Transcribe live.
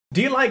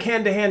Do you like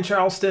hand-to-hand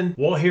Charleston?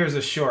 Well, here's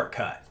a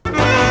shortcut.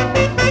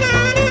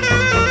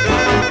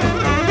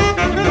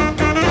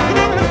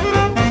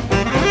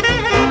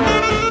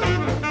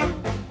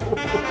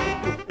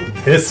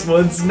 This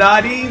one's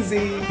not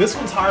easy. This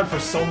one's hard for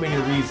so many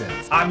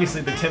reasons.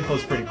 Obviously the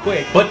tempo's pretty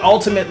quick, but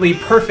ultimately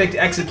perfect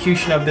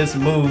execution of this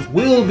move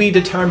will be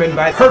determined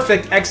by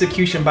perfect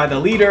execution by the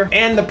leader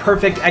and the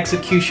perfect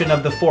execution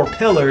of the four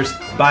pillars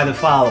by the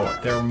follower.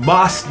 There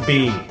must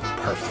be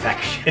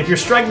perfection. If you're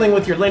struggling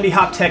with your Lindy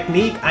Hop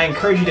technique, I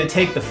encourage you to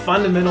take the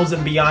Fundamentals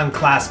and Beyond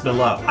class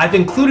below. I've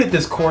included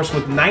this course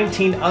with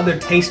 19 other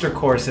taster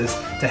courses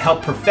to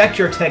help perfect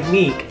your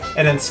technique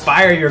and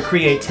inspire your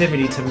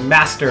creativity to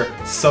master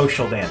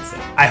social dancing.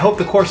 I hope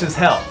the courses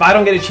help. If I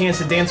don't get a chance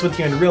to dance with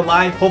you in real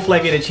life, hopefully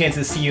I get a chance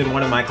to see you in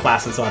one of my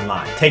classes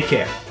online. Take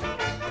care.